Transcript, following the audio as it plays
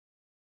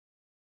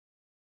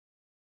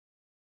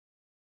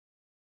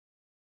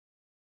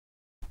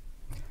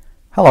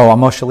Hello, I'm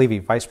Moshe Levy,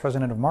 Vice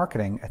President of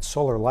Marketing at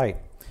SolarLight.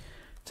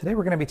 Today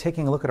we're going to be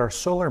taking a look at our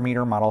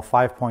Solarmeter Model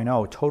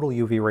 5.0 total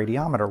UV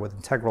radiometer with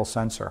integral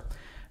sensor.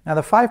 Now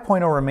the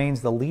 5.0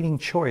 remains the leading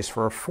choice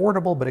for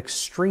affordable but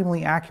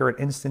extremely accurate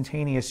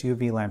instantaneous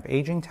UV lamp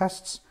aging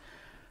tests,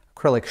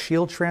 acrylic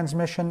shield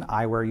transmission,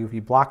 eyewear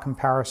UV block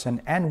comparison,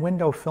 and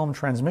window film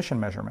transmission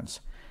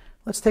measurements.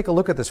 Let's take a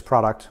look at this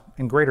product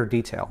in greater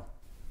detail.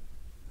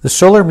 The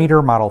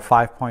Solarmeter Model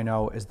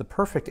 5.0 is the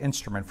perfect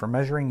instrument for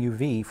measuring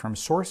UV from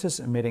sources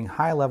emitting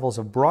high levels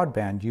of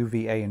broadband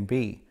UVA and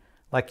B,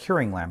 like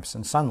curing lamps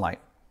and sunlight.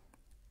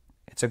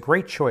 It's a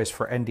great choice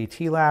for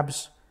NDT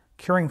labs,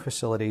 curing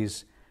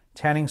facilities,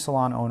 tanning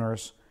salon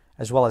owners,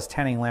 as well as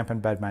tanning lamp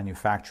and bed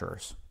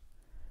manufacturers.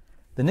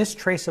 The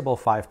NIST-Traceable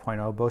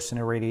 5.0 boasts an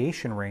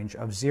irradiation range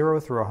of 0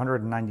 through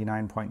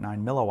 199.9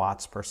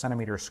 milliwatts per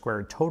centimeter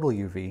squared total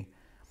UV,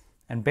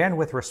 and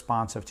bandwidth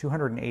response of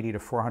 280 to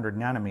 400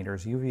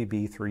 nanometers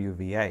UVB through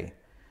UVA,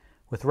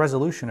 with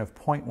resolution of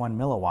 0.1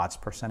 milliwatts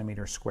per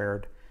centimeter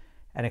squared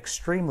and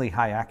extremely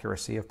high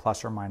accuracy of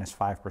plus or minus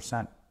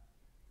 5%.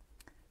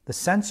 The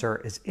sensor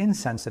is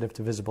insensitive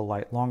to visible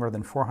light longer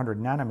than 400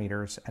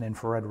 nanometers and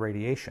infrared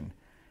radiation,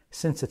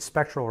 since its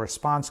spectral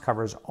response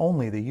covers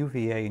only the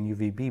UVA and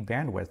UVB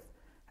bandwidth,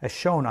 as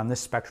shown on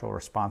this spectral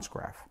response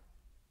graph.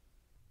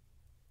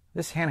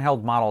 This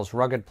handheld model's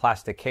rugged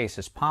plastic case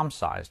is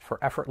palm-sized for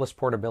effortless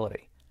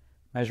portability,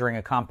 measuring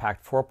a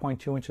compact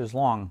 4.2 inches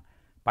long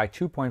by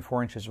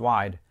 2.4 inches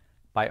wide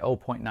by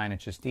 0.9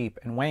 inches deep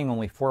and weighing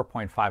only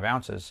 4.5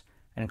 ounces,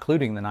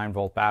 including the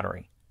 9-volt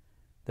battery.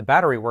 The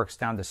battery works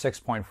down to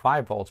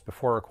 6.5 volts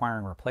before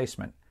requiring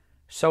replacement,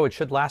 so it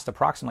should last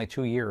approximately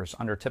 2 years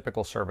under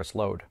typical service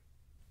load.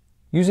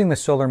 Using the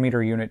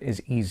Solarmeter unit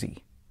is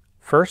easy.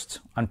 First,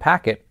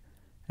 unpack it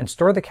and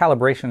store the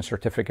calibration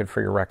certificate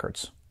for your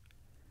records.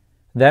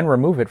 Then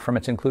remove it from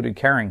its included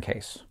carrying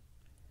case.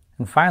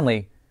 And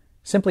finally,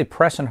 simply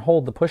press and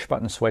hold the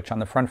push-button switch on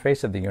the front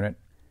face of the unit,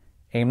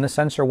 aim the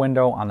sensor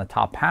window on the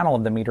top panel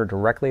of the meter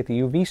directly at the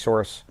UV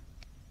source,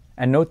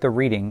 and note the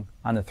reading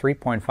on the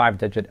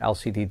 3.5-digit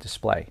LCD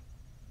display.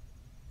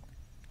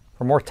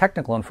 For more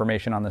technical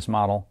information on this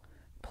model,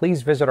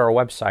 please visit our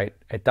website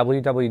at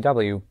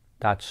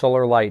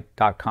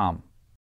www.solarlight.com.